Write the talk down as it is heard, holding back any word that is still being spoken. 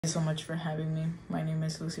Thank you so much for having me. My name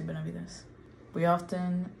is Lucy Benavides. We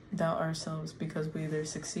often doubt ourselves because we either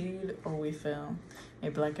succeed or we fail. A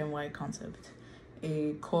black and white concept.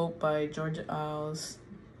 A quote by Iles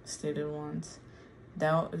stated once,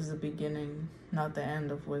 "Doubt is the beginning, not the end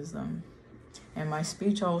of wisdom." In my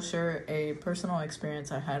speech, I will share a personal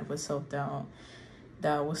experience I had with self-doubt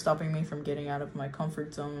that was stopping me from getting out of my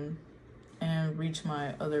comfort zone and reach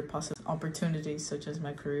my other possible opportunities, such as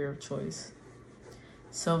my career of choice.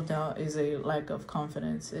 Self-doubt is a lack of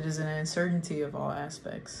confidence. It is an uncertainty of all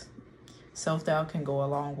aspects. Self-doubt can go a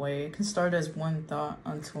long way. It can start as one thought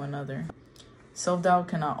unto another. Self-doubt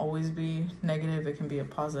cannot always be negative. It can be a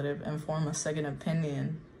positive and form a second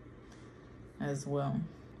opinion as well.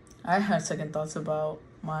 I had second thoughts about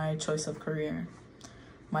my choice of career.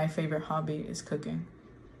 My favorite hobby is cooking.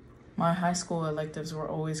 My high school electives were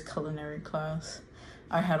always culinary class.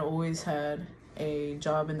 I had always had a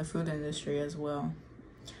job in the food industry as well.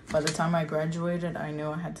 By the time I graduated, I knew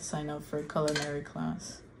I had to sign up for a culinary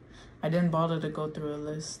class. I didn't bother to go through a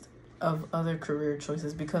list of other career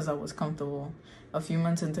choices because I was comfortable. A few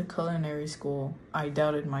months into culinary school, I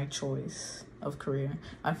doubted my choice of career.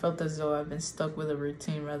 I felt as though I've been stuck with a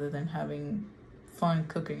routine rather than having fun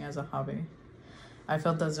cooking as a hobby. I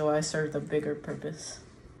felt as though I served a bigger purpose.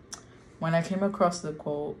 When I came across the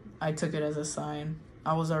quote, I took it as a sign.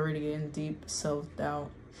 I was already in deep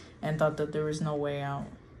self-doubt and thought that there was no way out,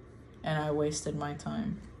 and I wasted my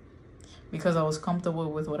time. Because I was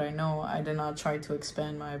comfortable with what I know, I did not try to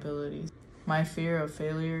expand my abilities. My fear of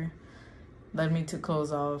failure led me to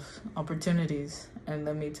close off opportunities and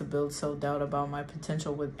led me to build self-doubt about my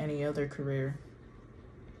potential with any other career.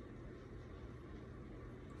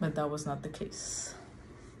 But that was not the case.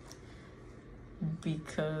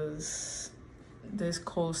 Because this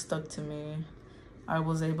quote stuck to me, I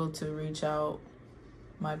was able to reach out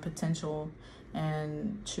my potential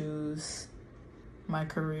and choose my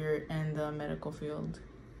career in the medical field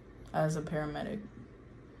as a paramedic.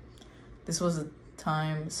 This was a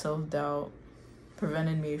time self-doubt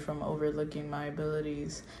prevented me from overlooking my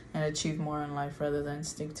abilities and achieve more in life rather than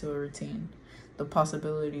stick to a routine. The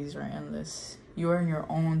possibilities are endless. You are in your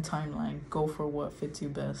own timeline. Go for what fits you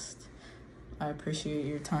best. I appreciate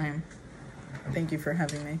your time. Thank you for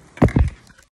having me.